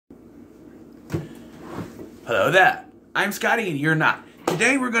Hello there, I'm Scotty and you're not.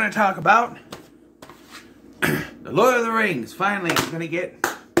 Today we're going to talk about the Lord of the Rings. Finally, we're going to get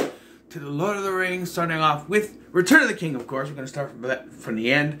to the Lord of the Rings, starting off with Return of the King, of course. We're going to start from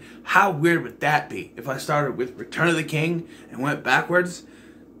the end. How weird would that be if I started with Return of the King and went backwards?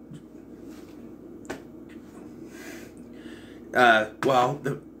 Well,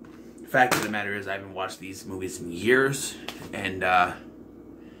 the fact of the matter is I haven't watched these movies in years, and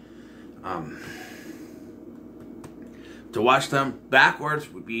to watch them backwards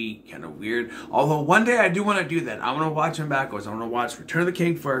would be kind of weird. Although one day I do want to do that. I want to watch them backwards. I want to watch Return of the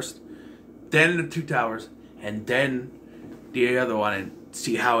King first, then The Two Towers, and then the other one and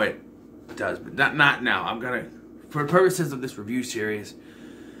see how it does. But not now. I'm going to, for purposes of this review series,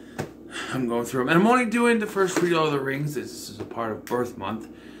 I'm going through them. And I'm only doing the first three Lord of the Rings. This is a part of Birth Month.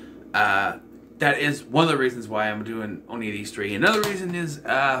 That is one of the reasons why I'm doing only these three. Another reason is,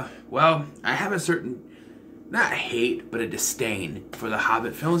 well, I have a certain, not hate, but a disdain for the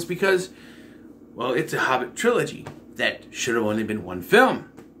Hobbit films because, well, it's a Hobbit trilogy that should have only been one film.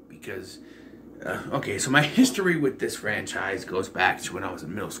 Because, okay, so my history with this franchise goes back to when I was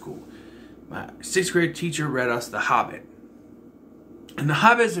in middle school. My 6th grade teacher read us The Hobbit. And The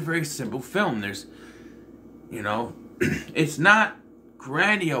Hobbit is a very simple film. There's, you know, it's not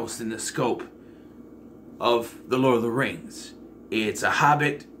grandiose in the scope of The Lord of the Rings. It's a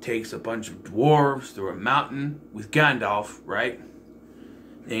hobbit takes a bunch of dwarves through a mountain with Gandalf, right?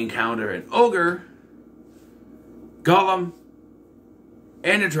 They encounter an ogre, Gollum,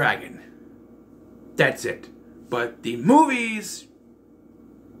 and a dragon. That's it. But the movies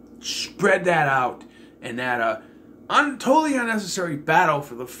spread that out and that totally unnecessary battle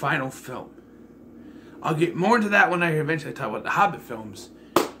for the final film. I'll get more into that when I eventually talk about the Hobbit films.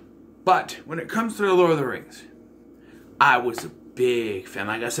 But when it comes to The Lord of the Rings, I was a big fan.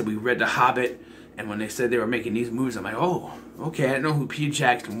 Like I said, we read The Hobbit, and when they said they were making these movies, I'm like, oh, okay, I didn't know who Peter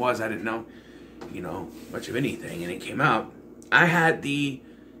Jackson was. I didn't know, you know, much of anything, and it came out. I had the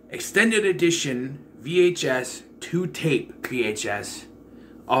extended edition VHS, 2-tape VHS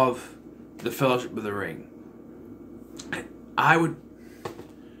of The Fellowship of the Ring.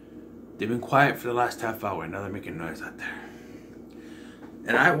 They've been quiet for the last half hour, now they're making noise out there.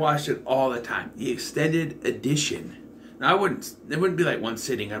 And I watched it all the time. The extended edition. Now it wouldn't be like one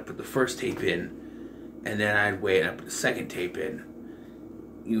sitting. I'd put the first tape in, and then I'd wait and I'd put the second tape in.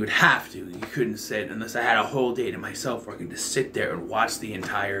 You would have to. You couldn't sit unless I had a whole day to myself where I could just sit there and watch the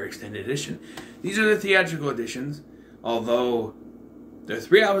entire extended edition. These are the theatrical editions, although they're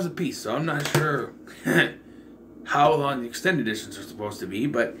 3 hours apiece, so I'm not sure how long the extended editions are supposed to be,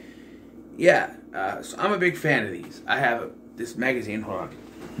 but yeah, so I'm a big fan of these. I have this magazine, hold on.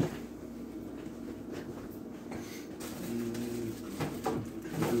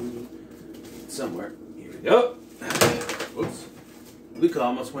 Somewhere. Here we go. Whoops. Luca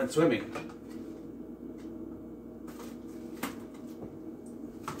almost went swimming.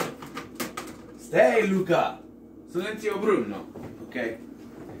 Stay, Luca. Silenzio Bruno. Okay.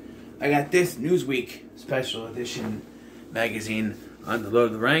 I got this Newsweek special edition magazine on the Lord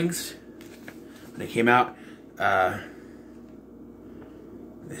of the Rings. When it came out,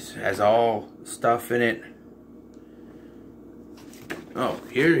 this has all stuff in it. Oh,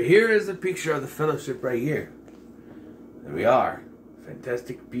 here is a picture of the Fellowship right here. There we are.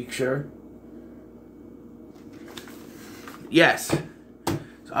 Fantastic picture. Yes.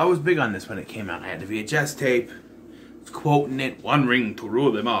 So I was big on this when it came out. I had the VHS tape. I was quoting it. One ring to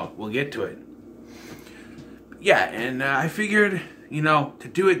rule them all. We'll get to it. Yeah, and I figured, you know, to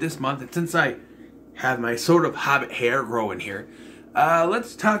do it this month, and since I have my sort of Hobbit hair growing here,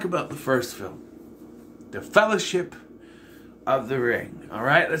 let's talk about the first film. The Fellowship of the Ring.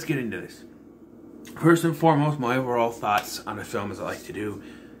 Alright, let's get into this. First and foremost, my overall thoughts on the film, as I like to do.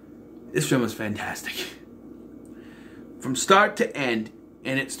 This film is fantastic. From start to end,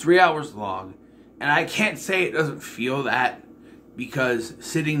 and it's 3 hours long, and I can't say it doesn't feel that, because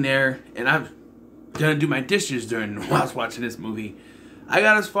sitting there, and I'm gonna do my dishes while I was watching this movie, I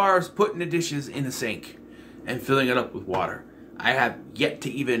got as far as putting the dishes in the sink and filling it up with water. I have yet to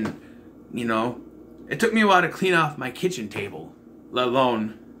even, you know, it took me a while to clean off my kitchen table, let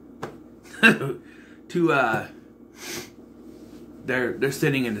alone they're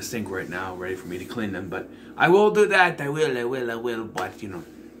sitting in the sink right now, ready for me to clean them. But I will do that. I will. But you know,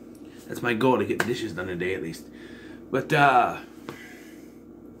 that's my goal, to get dishes done a day at least. But I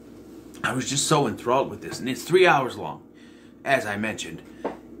was just so enthralled with this, and it's 3 hours long, as I mentioned.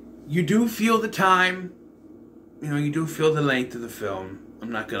 You do feel the time, you know, you do feel the length of the film.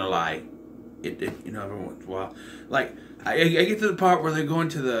 I'm not gonna lie. you know, every once in a while. Like, I get to the part where they're going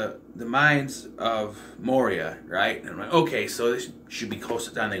to the mines of Moria, right? And I'm like, okay, so this should be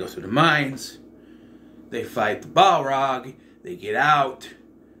closer down. They go through the mines. They fight the Balrog. They get out.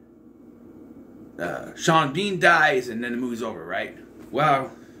 Sean Bean dies, and then the movie's over, right?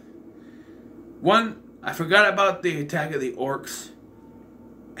 Well, I forgot about the attack of the orcs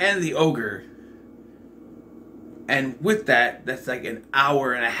and the ogre. And with that, that's like an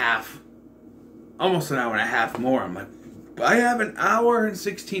hour and a half, almost an hour and a half more. I'm like, I have an hour and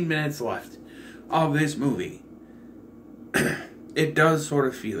 16 minutes left of this movie. It does sort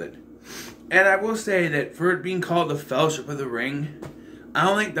of feel it. And I will say that for it being called the Fellowship of the Ring, I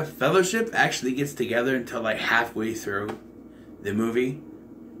don't think the Fellowship actually gets together until like halfway through the movie,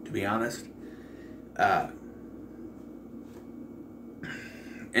 to be honest.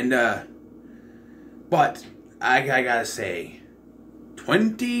 But I gotta say,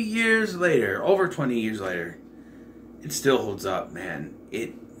 20 years later, over 20 years later, it still holds up, man.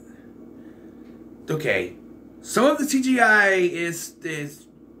 Okay, some of the CGI is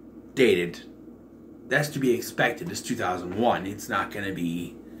dated. That's to be expected. It's 2001. It's not going to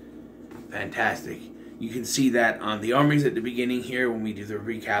be fantastic. You can see that on the armies at the beginning here when we do the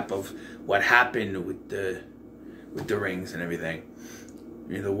recap of what happened with the rings and everything.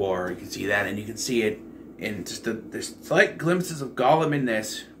 In the war, you can see that, and you can see it in just there's slight glimpses of Gollum in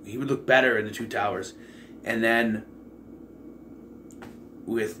this. He would look better in the Two Towers. And then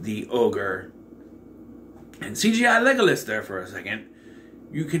with the ogre and CGI Legolas there for a second,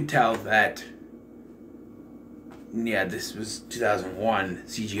 you can tell that, yeah, this was 2001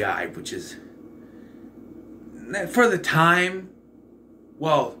 CGI, which is, for the time,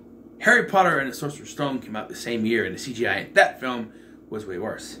 well, Harry Potter and the Sorcerer's Stone came out the same year, and the CGI in that film was way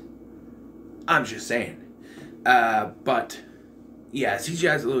worse. I'm just saying. But, yeah,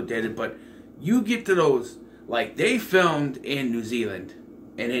 CGI is a little dated, but you get to those, like, they filmed in New Zealand,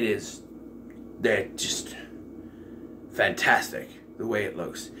 and they're just fantastic, the way it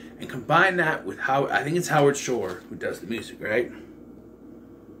looks. And combine that with I think it's Howard Shore who does the music, right?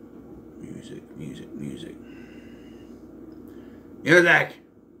 Music. Zach.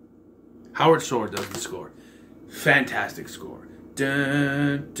 Howard Shore does the score. Fantastic score.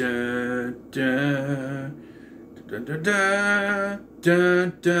 Dun, dun, dun. Dun, dun, dun,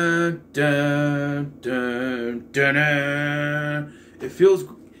 dun, dun, dun, dun, dun, dun.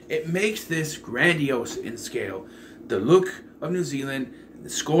 It makes this grandiose in scale. The look of New Zealand, the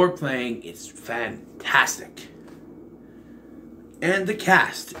score playing, it's fantastic. And the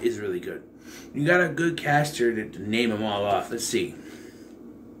cast is really good. You got a good cast here to name them all off. Let's see.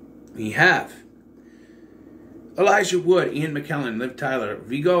 We have Elijah Wood, Ian McKellen, Liv Tyler,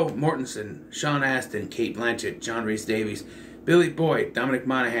 Viggo Mortensen, Sean Astin, Cate Blanchett, John Rhys Davies, Billy Boyd, Dominic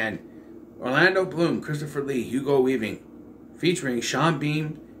Monaghan, Orlando Bloom, Christopher Lee, Hugo Weaving, featuring Sean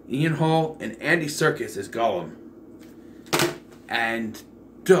Bean, Ian Hall, and Andy Serkis as Gollum. And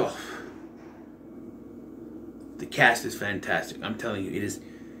the cast is fantastic. I'm telling you, it is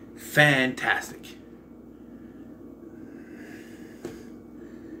fantastic.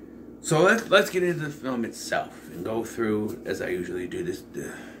 So let's get into the film itself and go through as I usually do this.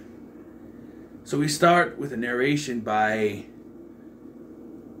 So we start with a narration by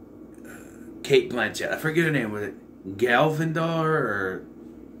Cate Blanchett. I forget her name. Was it Galvindor or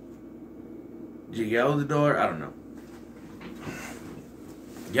Geldor? I don't know.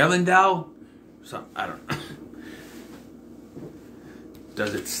 Yellendow? I don't know.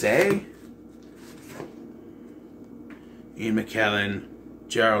 Does it say? Ian McKellen,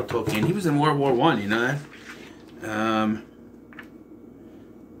 Gerald Tolkien. He was in World War I, you know that?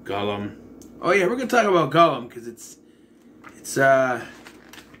 Gollum. Oh yeah, we're gonna talk about Gollum because it's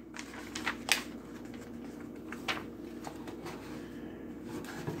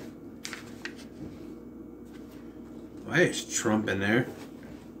why is Trump in there?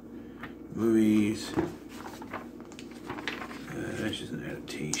 Movies. That's just an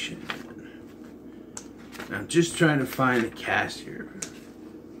adaptation. I'm just trying to find the cast here.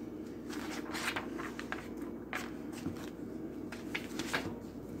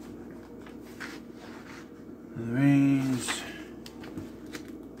 The Rings.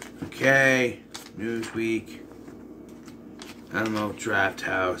 Okay. Newsweek. I don't know. Draft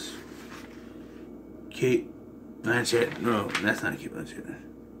House. Cate Blanchett. No, that's not Cate Blanchett.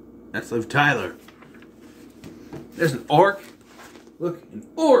 That's Liv Tyler. There's an orc. Look, an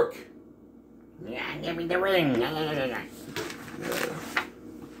orc. Yeah, give me the ring.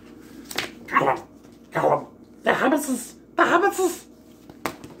 Gollum. The Hobbitses.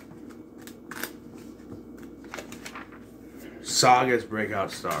 Saga's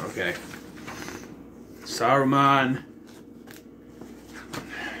breakout star. Okay. Saruman.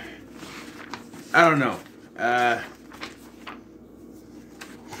 I don't know.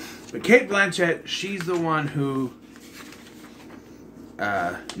 But Cate Blanchett, she's the one who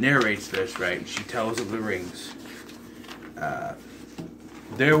narrates this, right? She tells of the rings.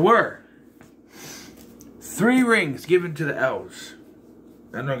 There were 3 rings given to the elves.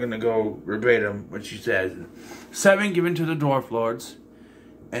 I'm not going to go verbatim what she says. 7 given to the dwarf lords.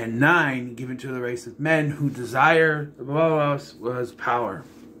 And 9 given to the race of men who desire, above all else, was power.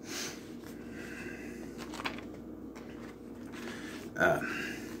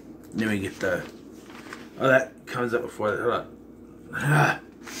 Then we get the... Oh, that comes up before that. Hold on.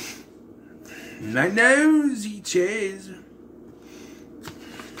 My nose itches.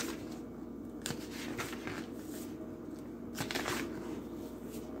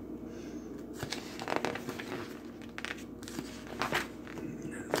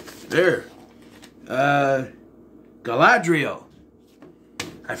 There. Galadriel.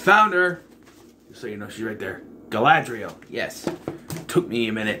 I found her. Just so you know, she's right there. Galadriel. Yes. Took me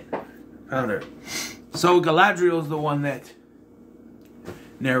a minute. Found her. So Galadriel's the one that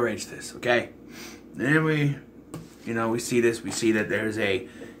narrates this, okay? And we see this. We see that there's a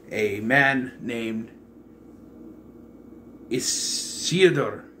man named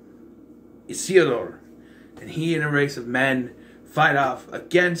Isildur. And he and a race of men fight off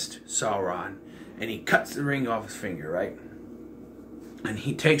against Sauron, and he cuts the ring off his finger, right? And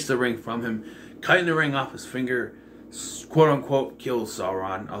he takes the ring from him, cutting the ring off his finger, quote unquote, kills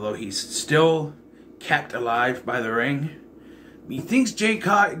Sauron, although he's still kept alive by the ring. He thinks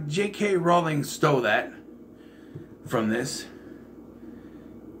J.K. Rowling stole that from this.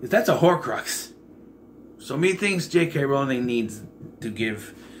 That's a Horcrux. So methinks J.K. Rowling needs to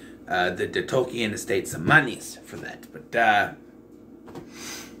give the Tolkien estate some monies for that. But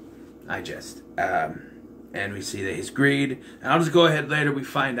I just and we see that his greed. And I'll just go ahead later. We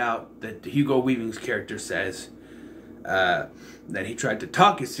find out that Hugo Weaving's character says that he tried to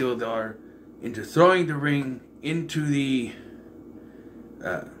talk Isildur into throwing the ring into the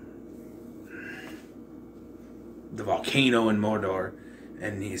volcano in Mordor,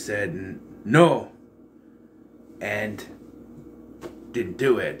 and he said no, and didn't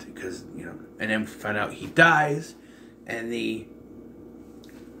do it because and then we find out he dies, and the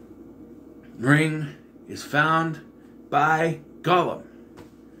ring is found by Gollum.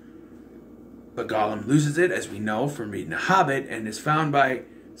 But Gollum loses it, as we know from reading The Hobbit, and is found by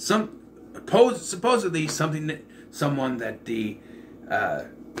supposedly someone that the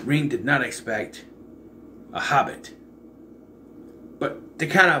ring did not expect, a hobbit. But to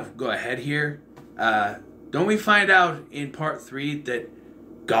kind of go ahead here, don't we find out in part 3 that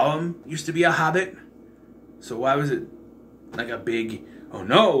Gollum used to be a hobbit? So why was it like a big, oh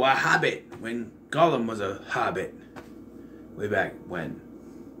no, a hobbit, when Gollum was a hobbit way back when?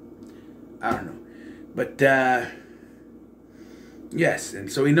 I don't know. But, yes,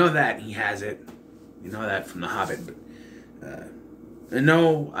 and so we know that he has it. We know that from The Hobbit. But,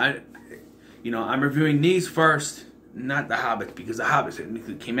 I'm reviewing these first, not The Hobbit, because The Hobbit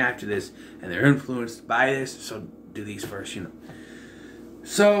technically came after this, and they're influenced by this, so do these first,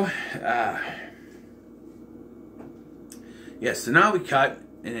 So, yes, so now we cut,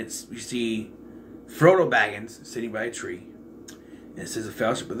 and we see Frodo Baggins sitting by a tree. And it says the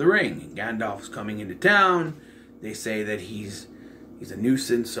Fellowship of the Ring. Gandalf's coming into town. They say that he's a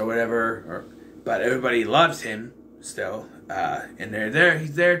nuisance or whatever, but everybody loves him still. And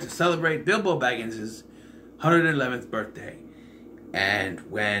he's there to celebrate Bilbo Baggins' 111th birthday. And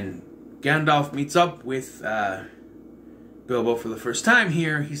when Gandalf meets up with Bilbo for the first time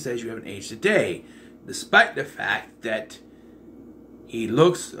here, he says, "You haven't aged a day," despite the fact that he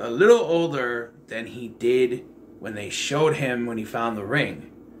looks a little older than he did when they showed him when he found the ring.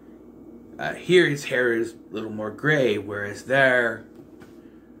 Here his hair is a little more gray, whereas there,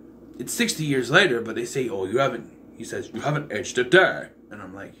 it's 60 years later, but they say, "Oh, he says, "You haven't aged a day." And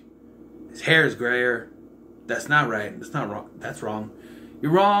I'm like, his hair is grayer. That's not right. That's not wrong. That's wrong.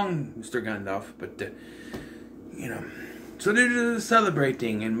 You're wrong, Mr. Gandalf. But, so they're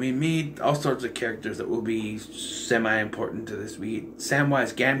celebrating, and we meet all sorts of characters that will be semi-important to this. We meet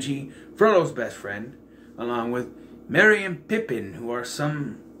Samwise Gamgee, Frodo's best friend, along with Merry and Pippin, who are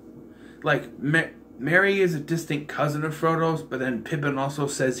Merry is a distant cousin of Frodo's, but then Pippin also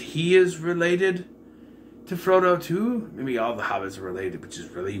says he is related to Frodo too. Maybe all the hobbits are related, which is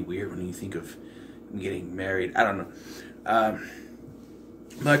really weird when you think of him getting married. I don't know.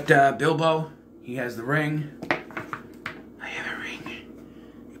 But Bilbo, he has the ring. I have a ring.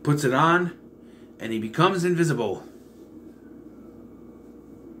 He puts it on, and he becomes invisible.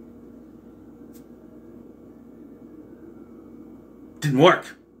 didn't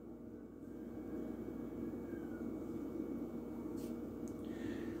work.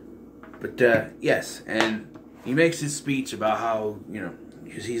 But, yes, and he makes his speech about how,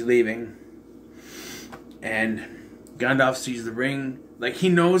 because he's leaving. And Gandalf sees the ring. Like, he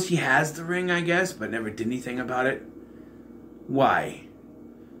knows he has the ring, I guess, but never did anything about it. Why?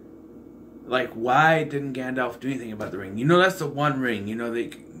 Like, why didn't Gandalf do anything about the ring? That's the one ring,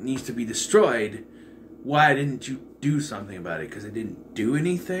 that needs to be destroyed. Why didn't you do something about it? Because it didn't do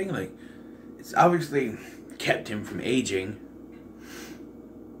anything? Like, it's obviously kept him from aging.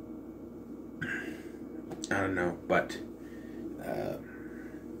 I don't know, but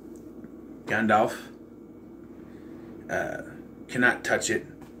Gandalf cannot touch it,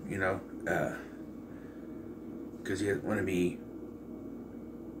 because he doesn't want to be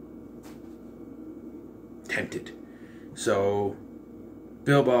tempted. So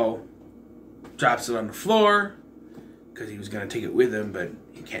Bilbo drops it on the floor because he was going to take it with him, but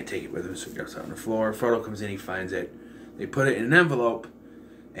he can't take it with him, so he drops it on the floor. Frodo comes in, he finds it. They put it in an envelope,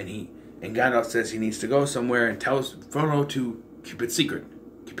 and Gandalf says he needs to go somewhere and tells Frodo to keep it secret,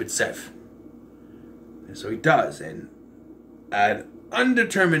 keep it safe. And so he does, and an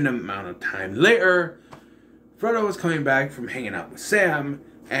undetermined amount of time later, Frodo was coming back from hanging out with Sam,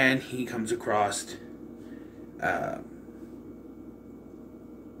 and he comes across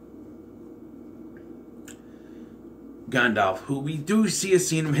Gandalf, who we do see a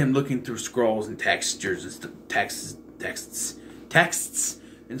scene of him looking through scrolls and textures and texts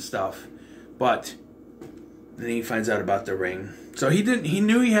and stuff, but then he finds out about the ring. So he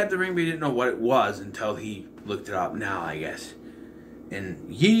knew he had the ring, but he didn't know what it was until he looked it up now, I guess.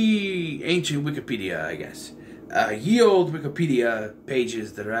 And ye ancient Wikipedia, I guess. Ye old Wikipedia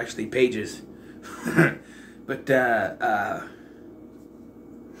pages that are actually pages. But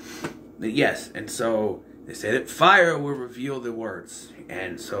yes, and so they say that fire will reveal the words.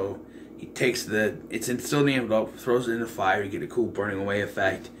 And so he takes it's still in the envelope, throws it in the fire, you get a cool burning away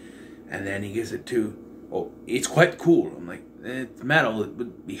effect, and then he gives it to, it's quite cool. I'm like, it's metal, it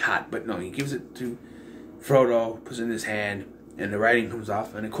would be hot, but no, he gives it to Frodo, puts it in his hand, and the writing comes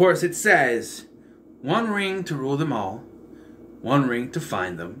off, and of course it says, 1 ring to rule them all, 1 ring to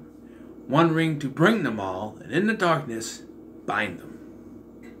find them, 1 ring to bring them all, and in the darkness, bind them.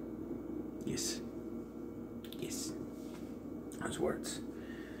 Yes. Yes. Those words.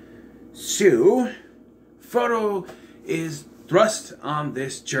 So, Frodo is thrust on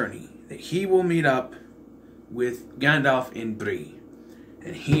this journey that he will meet up with Gandalf in Bree.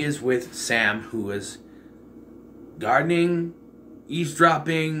 And he is with Sam, who is gardening,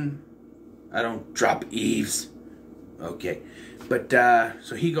 eavesdropping. I don't drop eaves. Okay. But,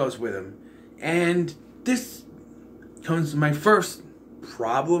 so he goes with him. And this comes to my first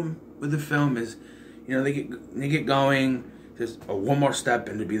problem with the film is, they get going, just one more step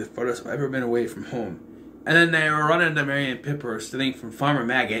and to be the furthest I've ever been away from home. And then they were running into Merry and Pippa, stealing from Farmer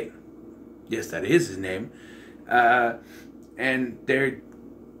Maggot. Yes, that is his name. And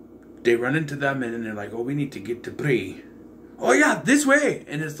they run into them, and then they're like, we need to get to Bree. Oh yeah, this way!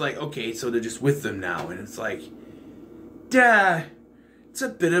 And it's like, okay, so they're just with them now. And it's like, duh. It's a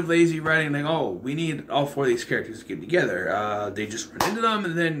bit of lazy writing, like, we need all 4 of these characters to get together. They just run into them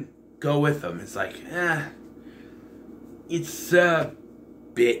and then go with them. It's like, it's a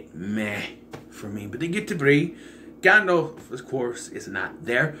bit meh for me. But they get to Bree. Gandalf, of course, is not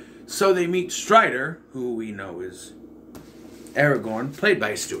there. So they meet Strider, who we know is Aragorn, played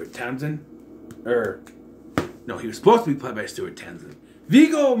by Stuart Townsend. No, he was supposed to be played by Stuart Townsend.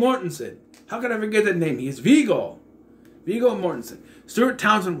 Viggo Mortensen. How could I forget that name? He is Viggo Mortensen. Stuart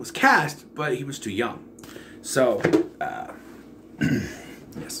Townsend was cast, but he was too young. So,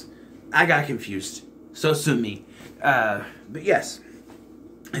 yes. I got confused. So sue me. But yes.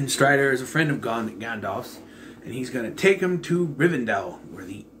 And Strider is a friend of Gandalf's, and he's going to take him to Rivendell, where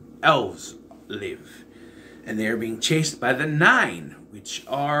the elves live. And they are being chased by the Nine, which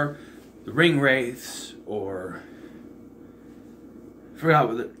are the Ring Wraiths, or I forgot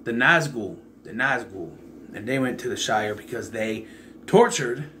what the Nazgul. The Nazgul. And they went to the Shire because the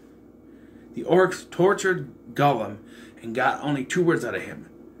orcs tortured Gollum and got only 2 words out of him.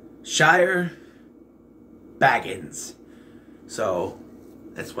 Shire, Baggins. So,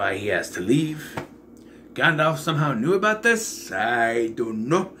 that's why he has to leave. Gandalf somehow knew about this. I don't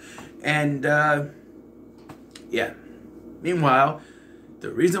know. And, yeah. Meanwhile,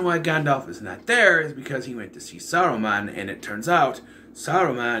 the reason why Gandalf is not there is because he went to see Saruman, and it turns out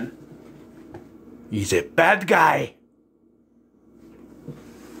Saruman, he's a bad guy.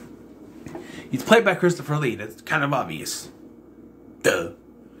 He's played by Christopher Lee. That's kind of obvious. Duh.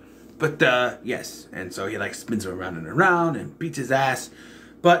 But, yes. And so he, like, spins him around and around and beats his ass.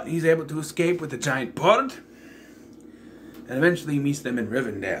 But he's able to escape with a giant bird. And eventually meets them in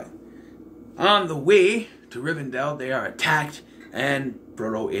Rivendell. On the way to Rivendell, they are attacked. And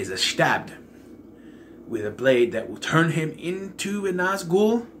Frodo is stabbed with a blade that will turn him into a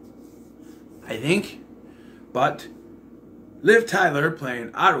Nazgul, I think. But Liv Tyler,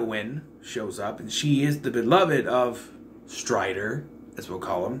 playing Arwen, shows up, and she is the beloved of Strider, as we'll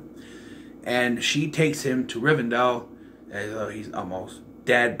call him. And she takes him to Rivendell, as though he's almost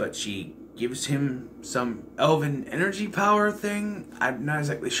dead, but she gives him some elven energy power thing. I'm not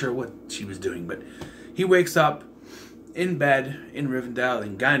exactly sure what she was doing, but he wakes up in bed in Rivendell,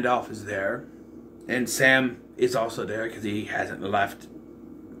 and Gandalf is there. And Sam is also there because he hasn't left.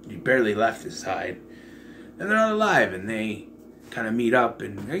 He barely left his side. And they're all alive, and they kind of meet up,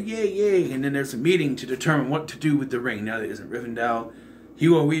 and yay. And then there's a meeting to determine what to do with the ring now that it isn't Rivendell.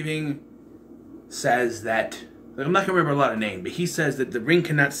 Hugo Weaving says that, I'm not going to remember a lot of names, but he says that the ring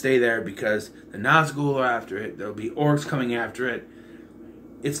cannot stay there because the Nazgul are after it. There'll be orcs coming after it.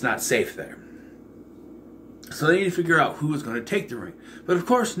 It's not safe there. So they need to figure out who is going to take the ring. But of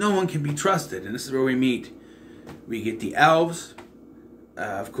course, no one can be trusted. And this is where we meet. We get the elves,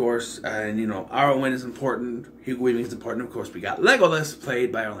 of course. And, you know, Arwen is important. Hugo Weaving is important. Of course, we got Legolas,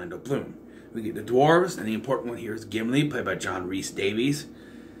 played by Orlando Bloom. We get the dwarves. And the important one here is Gimli, played by John Rhys Davies.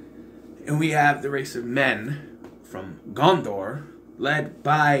 And we have the race of men from Gondor, led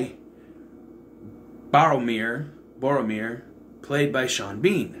by Boromir, played by Sean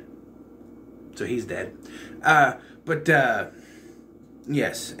Bean. So he's dead.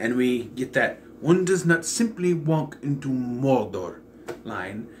 Yes, and we get that one does not simply walk into Mordor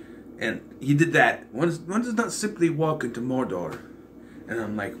line. And he did that. One does not simply walk into Mordor. And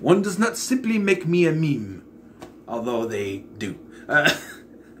I'm like, one does not simply make me a meme. Although they do.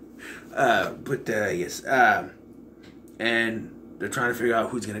 Yes. And they're trying to figure out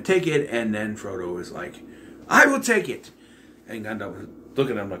who's going to take it. And then Frodo is like, I will take it. And Gandalf is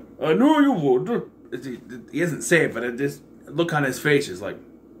looking at him like, I knew you would. He doesn't say it, but this look on his face is like,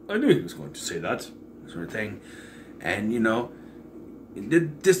 I knew he was going to say that. Sort of thing. And, you know,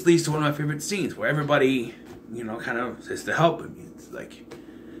 this leads to one of my favorite scenes where everybody, you know, kind of says to help him. It's like,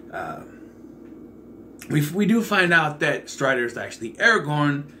 we do find out that Strider is actually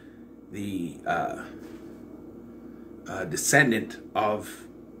Aragorn, the descendant of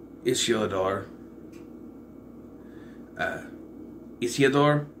Isildur.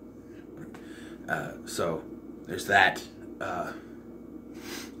 So there's that.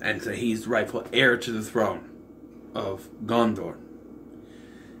 And so he's the rightful heir to the throne of Gondor.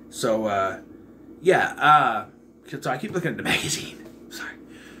 So, so I keep looking at the magazine. Sorry.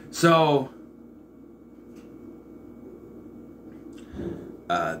 So,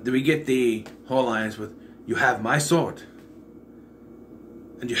 do we get the whole lines with, you have my sword,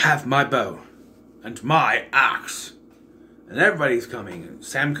 and you have my bow, and my axe. And everybody's coming. And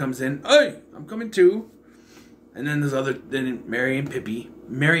Sam comes in, hey, I'm coming too. And then there's Merry and Pippin,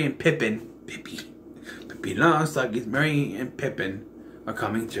 Merry and Pippin are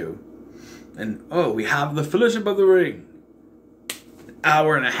coming too. And, we have the Fellowship of the Ring. An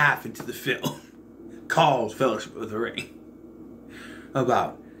hour and a half into the film. Called Fellowship of the Ring.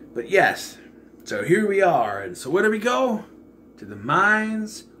 But yes, so here we are. And so where do we go? To the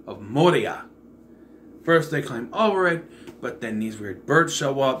Mines of Moria. First they climb over it, but then these weird birds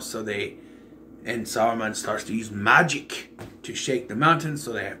show up, and Saruman starts to use magic to shake the mountains,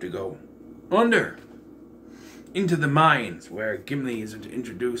 so they have to go under into the mines, where Gimli is to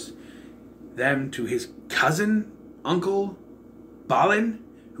introduce them to his cousin, Uncle Balin,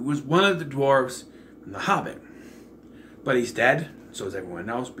 who was one of the dwarves from The Hobbit. But he's dead, so is everyone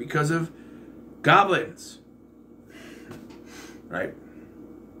else, because of goblins. Right?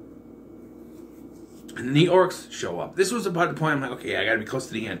 And the orcs show up. This was about the point I'm like, okay, I gotta be close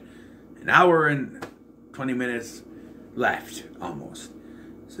to the end. An hour and 20 minutes left, almost.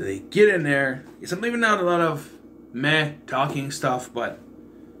 So they get in there. Yes, I'm leaving out a lot of meh talking stuff, but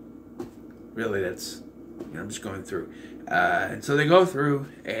really that's, I'm just going through. And so they go through,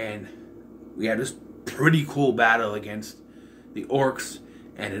 and we have this pretty cool battle against the orcs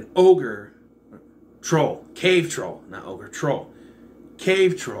and an ogre troll. Cave troll. Not ogre, troll.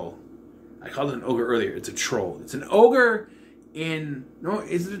 Cave troll. I called it an ogre earlier. It's a troll. It's an ogre in... No,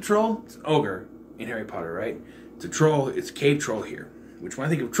 is it a troll? It's an ogre in Harry Potter, right? It's a troll. It's a cave troll here. Which when I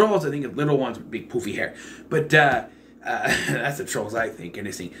think of trolls, I think of little ones with big poofy hair. But that's the trolls I think. And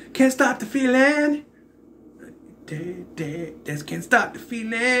they sing, can't stop the feeling. Just can't stop the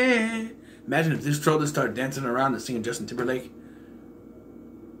feeling. Imagine if this troll just started dancing around and singing Justin Timberlake.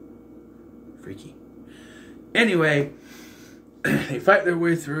 Freaky. Anyway, they fight their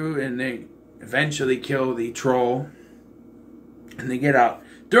way through and they eventually kill the troll. And they get out.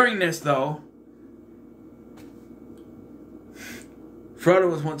 During this, though, Frodo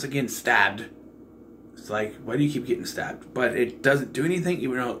was once again stabbed. It's like, why do you keep getting stabbed? But it doesn't do anything,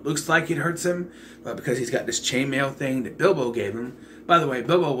 even though it looks like it hurts him. But because he's got this chainmail thing that Bilbo gave him. By the way,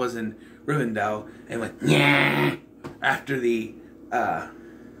 Bilbo was in Rivendell and went, yeah, after the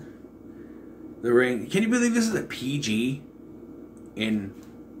ring. Can you believe this is a PG in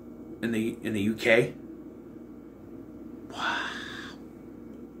the UK? Wow.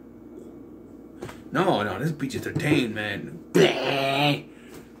 No, this is PG-13, man.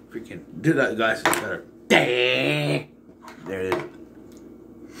 Freaking do that, guys. Better. There it is.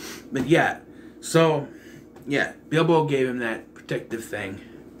 But yeah, so yeah, Bilbo gave him that protective thing,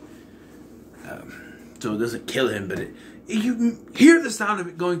 so it doesn't kill him. But you hear the sound of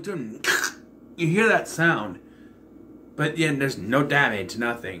it going through him. You hear that sound, but yeah, there's no damage,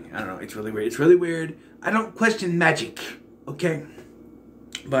 nothing. I don't know. It's really weird. It's really weird. I don't question magic, okay?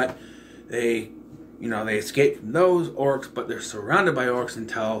 But they escape from those orcs, but they're surrounded by orcs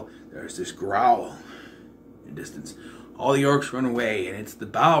until there's this growl in the distance. All the orcs run away, and it's the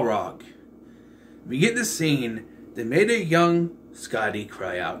Balrog. We get this scene that made a young Scotty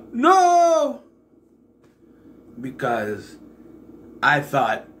cry out, "No!" Because I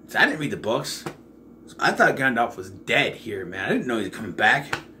didn't read the books. So I thought Gandalf was dead here, man. I didn't know he was coming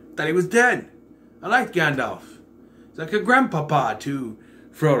back. I thought he was dead. I liked Gandalf. He's like a grandpapa to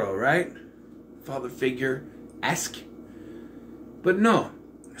Frodo, right? Father figure-esque. But no.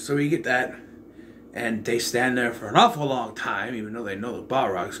 So we get that. And they stand there for an awful long time, even though they know the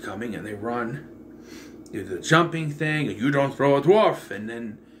Balrog's coming, and they run. Do the jumping thing, you don't throw a dwarf, and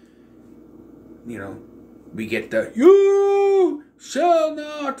then, we get the, you shall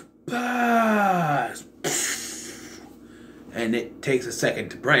not pass. And it takes a second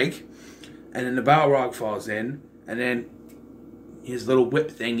to break, and then the Balrog falls in, and then his little whip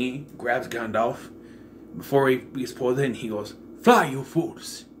thingy grabs Gandalf. Before he gets pulled in, he goes, "Fly, you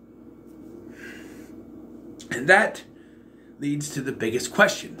fools." And that leads to the biggest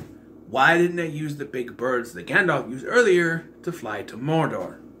question. Why didn't they use the big birds that Gandalf used earlier to fly to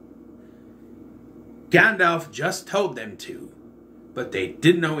Mordor? Gandalf just told them to, but they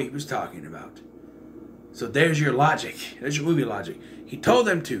didn't know what he was talking about. So there's your logic. There's your movie logic. He told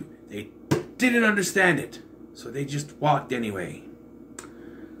them to. They didn't understand it. So they just walked anyway.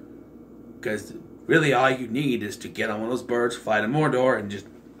 Because really all you need is to get on one of those birds, fly to Mordor, and just...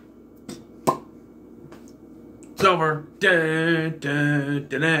 It's over. Dun, dun,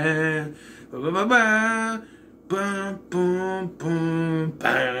 dun, dun. Ba-ba-ba-ba. Boom, boom, boom.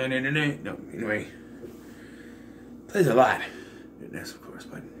 No, anyway. Plays a lot. Yes, of course,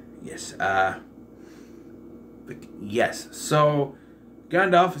 but yes. But yes. So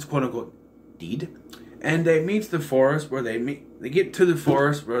Gandalf is quote unquote dead, and they meet the forest where they get to the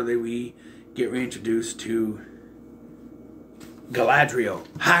forest where we get reintroduced to Galadriel.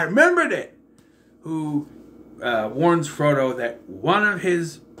 I remembered it. Who warns Frodo that one of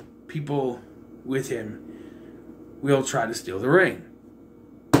his people with him will try to steal the ring.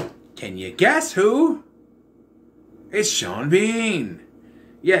 Can you guess who? It's Sean Bean.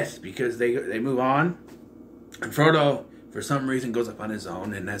 Yes, because they move on. And Frodo, for some reason, goes up on his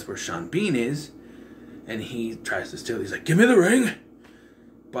own, and that's where Sean Bean is. And he tries to steal. He's like, "Give me the ring!"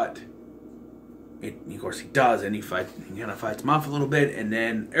 But, of course, he does, and he kind of fights him off a little bit, and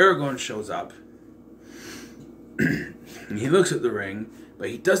then Aragorn shows up. And he looks at the ring, but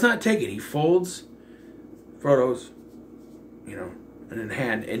he does not take it. He folds Frodo's, in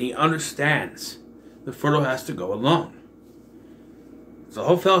hand, and he understands that Frodo has to go alone. So the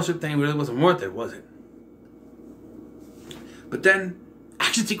whole fellowship thing really wasn't worth it, was it? But then,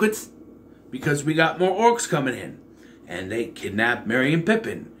 action sequence, because we got more orcs coming in, and they kidnap Merry and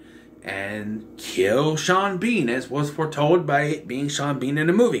Pippin, and kill Sean Bean, as was foretold by it being Sean Bean in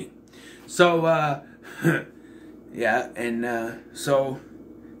the movie. So, yeah, and so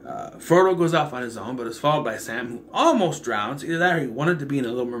Frodo goes off on his own, but is followed by Sam, who almost drowns. Either that or he wanted to be in a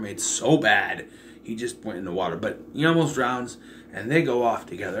Little Mermaid so bad, he just went in the water. But he almost drowns, and they go off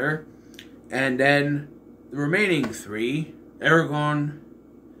together. And then the remaining three, Aragorn,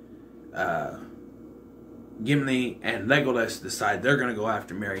 Gimli, and Legolas, decide they're going to go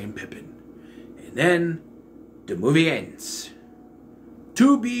after Merry and Pippin. And then the movie ends.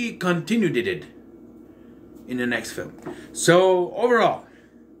 To be continued in the next film. So, overall,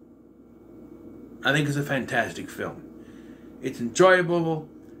 I think it's a fantastic film. It's enjoyable.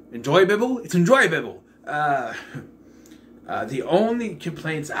 It's enjoyable. The only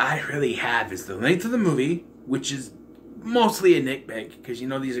complaints I really have is the length of the movie, which is mostly a nitpick, because you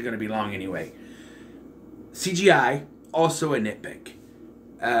know these are going to be long anyway. CGI, also a nitpick.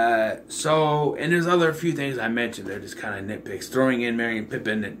 And there's other few things I mentioned. They're just kind of nitpicks. Throwing in Merry and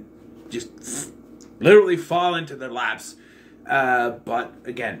Pippin and just literally fall into their laps. But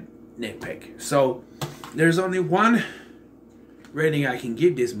again, nitpick. So there's only one rating I can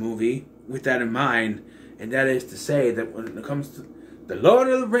give this movie with that in mind, and that is to say that when it comes to the Lord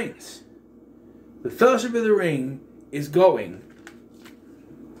of the Rings, the Fellowship of the Ring is going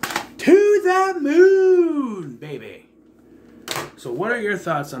to the moon, baby. So what are your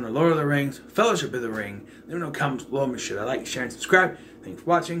thoughts on the Lord of the Rings, Fellowship of the Ring? Let me know in the comments below. Make sure to like, share, and subscribe. Thanks for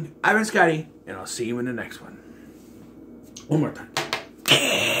watching. I've been Scotty, and I'll see you in the next one. One more time.